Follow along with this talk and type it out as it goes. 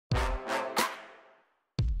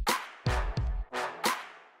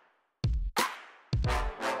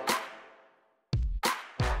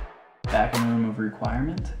back in the room of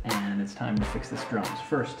requirement, and it's time to fix this drone.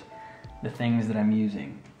 First, the things that I'm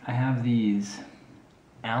using. I have these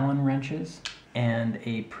Allen wrenches and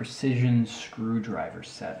a precision screwdriver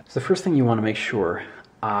set. So the first thing you want to make sure,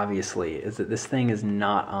 obviously, is that this thing is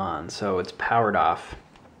not on, so it's powered off.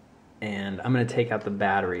 And I'm going to take out the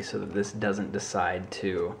battery so that this doesn't decide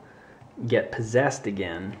to get possessed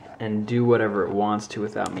again and do whatever it wants to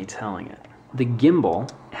without me telling it. The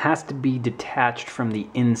gimbal has to be detached from the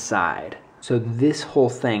inside. So this whole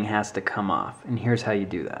thing has to come off, and here's how you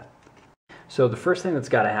do that. So the first thing that's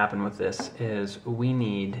got to happen with this is we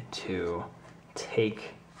need to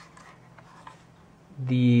take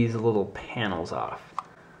these little panels off.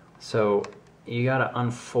 So you got to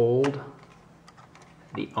unfold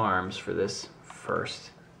the arms for this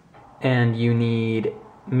first. And you need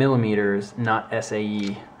millimeters, not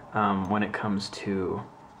SAE, when it comes to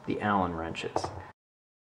the Allen wrenches.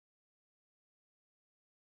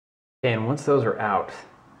 Okay, and once those are out,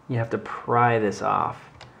 you have to pry this off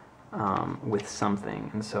with something.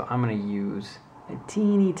 And so I'm going to use a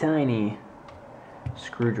teeny tiny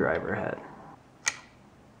screwdriver head.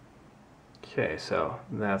 Okay, so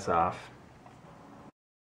that's off.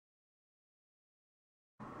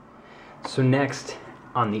 So next,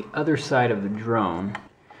 on the other side of the drone,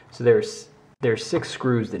 so there's 6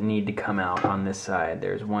 screws that need to come out on this side.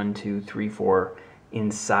 There's 1, 2, 3, 4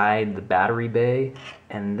 inside the battery bay,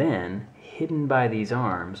 and then hidden by these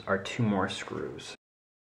arms are 2 more screws.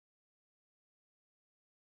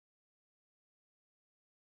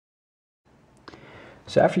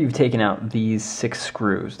 So after you've taken out these 6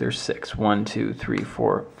 screws, there's 6, 1, 2, 3,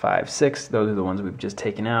 4, 5, 6, those are the ones we've just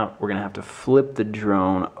taken out. We're gonna have to flip the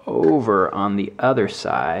drone over on the other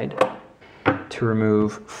side to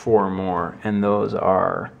remove 4 more, and those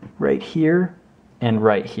are right here and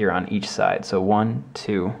right here on each side. So 1,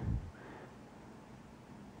 2,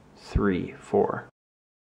 3, 4.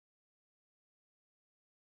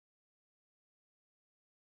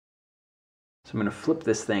 So I'm going to flip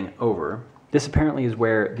this thing over. This apparently is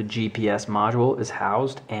where the GPS module is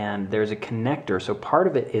housed, and there's a connector, so part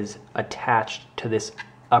of it is attached to this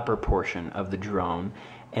upper portion of the drone,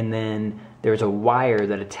 and then there's a wire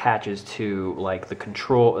that attaches to like the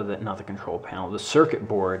control, not the control panel, the circuit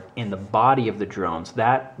board in the body of the drone. So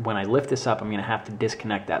that, when I lift this up, I'm going to have to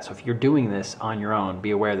disconnect that. So if you're doing this on your own,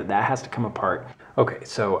 be aware that that has to come apart. Okay,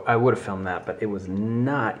 so I would have filmed that, but it was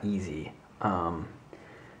not easy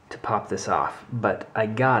to pop this off, but I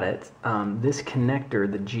got it. This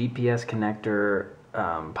connector, the GPS connector,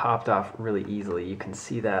 popped off really easily. You can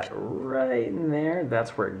see that right in there.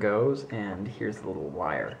 That's where it goes, and here's the little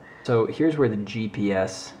wire. So here's where the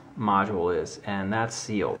GPS module is, and that's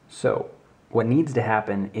sealed. So what needs to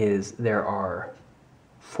happen is there are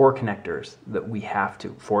 4 connectors that we have to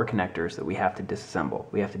disassemble.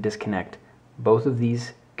 We have to disconnect both of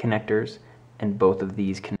these connectors and both of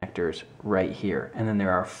these connectors right here. And then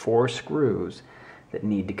there are 4 screws that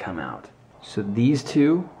need to come out. So these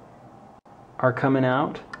 2 are coming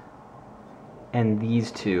out, and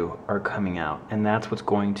these 2 are coming out. And that's what's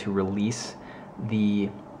going to release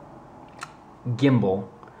the gimbal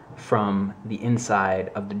from the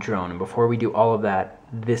inside of the drone. And before we do all of that,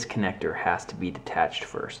 this connector has to be detached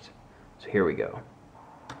first. So here we go.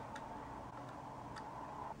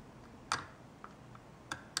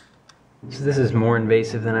 So this is more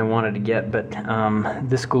invasive than I wanted to get, but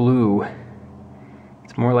this glue,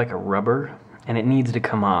 it's more like a rubber, and it needs to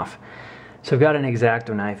come off. So I've got an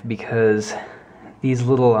X-Acto knife because these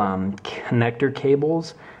little connector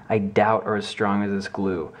cables, I doubt are as strong as this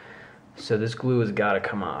glue. So this glue has got to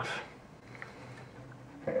come off.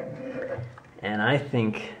 And I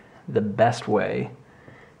think the best way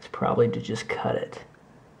is probably to just cut it.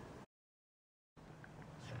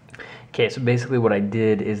 Okay, so basically what I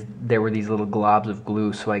did is there were these little globs of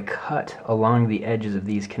glue, so I cut along the edges of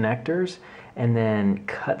these connectors and then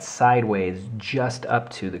cut sideways just up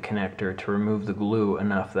to the connector to remove the glue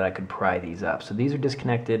enough that I could pry these up. So these are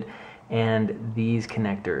disconnected and these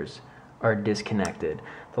connectors are disconnected.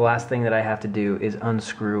 The last thing that I have to do is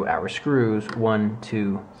unscrew our screws, 1,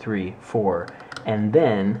 2, 3, 4, and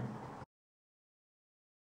then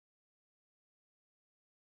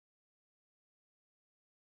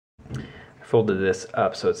folded this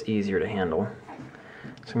up so it's easier to handle.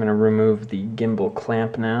 So I'm going to remove the gimbal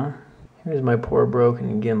clamp now. Here's my poor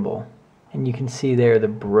broken gimbal. And you can see there the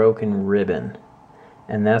broken ribbon.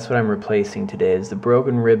 And that's what I'm replacing today, is the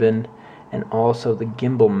broken ribbon, and also the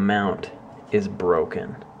gimbal mount is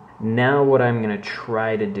broken. Now what I'm going to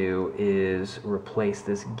try to do is replace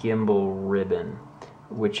this gimbal ribbon,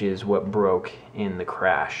 which is what broke in the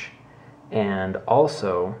crash. And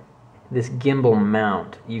also this gimbal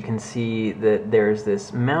mount, you can see that there's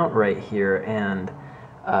this mount right here, and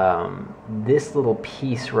this little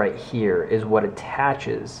piece right here is what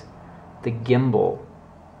attaches the gimbal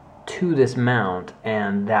to this mount,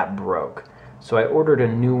 and that broke. So I ordered a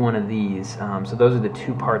new one of these. So those are the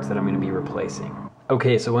two parts that I'm going to be replacing.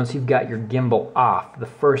 Okay, so once you've got your gimbal off, the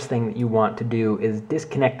first thing that you want to do is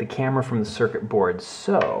disconnect the camera from the circuit board.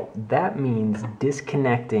 So that means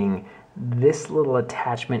disconnecting this little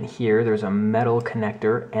attachment here. There's a metal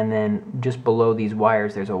connector, and then just below these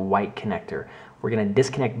wires there's a white connector. We're going to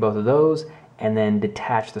disconnect both of those and then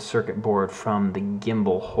detach the circuit board from the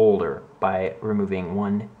gimbal holder by removing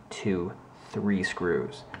 1, 2, 3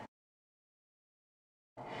 screws.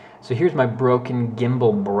 So here's my broken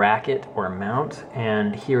gimbal bracket or mount,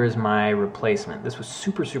 and here is my replacement. This was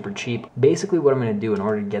super cheap. Basically what I'm going to do in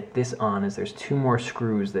order to get this on is there's 2 more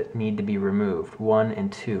screws that need to be removed, 1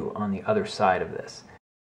 and 2 on the other side of this.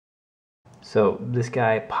 So this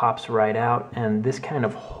guy pops right out, and this kind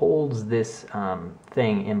of holds this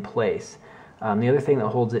thing in place. The other thing that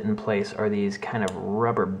holds it in place are these kind of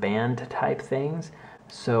rubber band type things.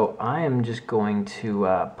 So I am just going to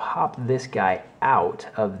pop this guy out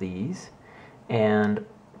of these and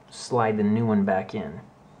slide the new one back in.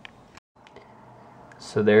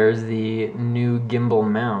 So there's the new gimbal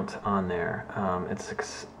mount on there. It's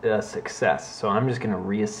a success. So I'm just going to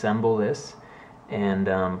reassemble this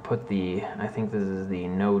and put the, I think this is the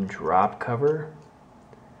no drop cover,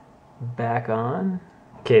 back on.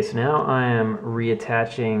 Okay, so now I am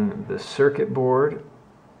reattaching the circuit board,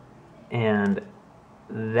 and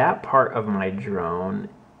that part of my drone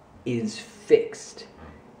is fixed.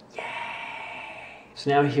 Yay!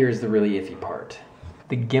 So now here's the really iffy part.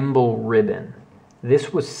 The gimbal ribbon.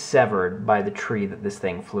 This was severed by the tree that this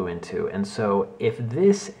thing flew into, and so if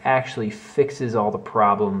this actually fixes all the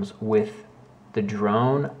problems with the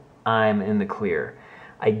drone, I'm in the clear.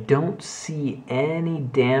 I don't see any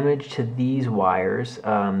damage to these wires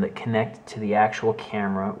that connect to the actual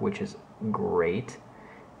camera, which is great.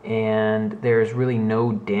 And there's really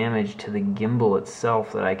no damage to the gimbal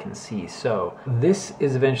itself that I can see. So this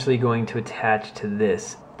is eventually going to attach to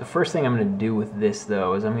this. The first thing I'm going to do with this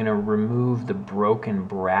though is I'm going to remove the broken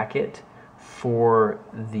bracket for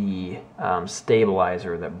the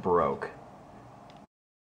stabilizer that broke.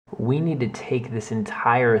 We need to take this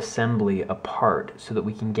entire assembly apart so that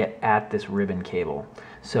we can get at this ribbon cable.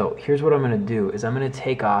 So here's what I'm going to do is I'm going to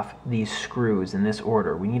take off these screws in this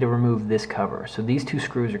order. We need to remove this cover. So these 2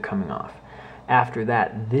 screws are coming off. After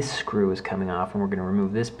that, this screw is coming off, and we're going to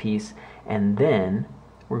remove this piece, and then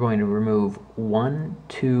we're going to remove 1,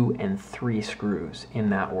 2, and 3 screws in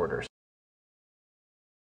that order.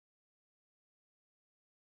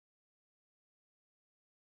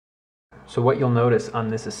 So what you'll notice on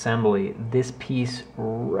this assembly, this piece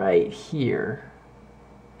right here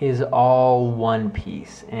is all one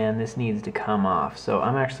piece, and this needs to come off. So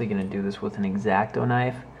I'm actually going to do this with an X-Acto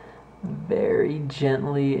knife, very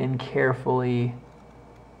gently and carefully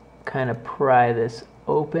kind of pry this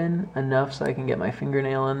open enough so I can get my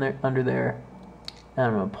fingernail in there, under there, and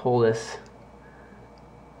I'm going to pull this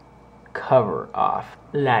cover off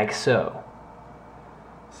like so.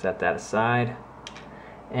 Set that aside.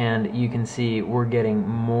 And you can see we're getting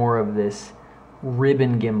more of this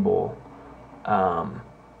ribbon gimbal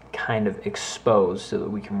kind of exposed so that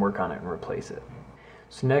we can work on it and replace it.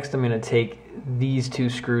 So next I'm going to take these 2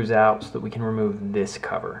 screws out so that we can remove this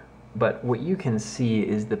cover. But what you can see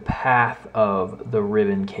is the path of the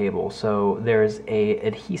ribbon cable. So there's a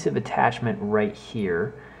adhesive attachment right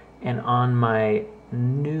here, and on my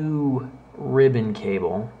new ribbon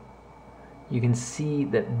cable you can see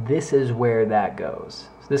that this is where that goes.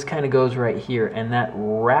 So this kind of goes right here, and that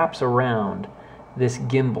wraps around this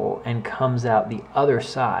gimbal and comes out the other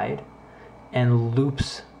side and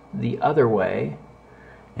loops the other way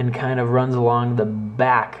and kind of runs along the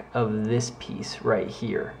back of this piece right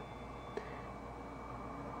here.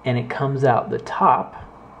 And it comes out the top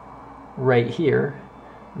right here,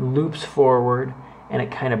 loops forward, and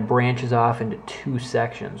it kind of branches off into 2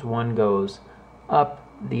 sections. One goes up,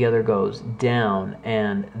 the other goes down,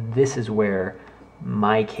 and this is where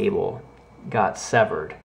my cable got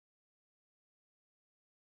severed.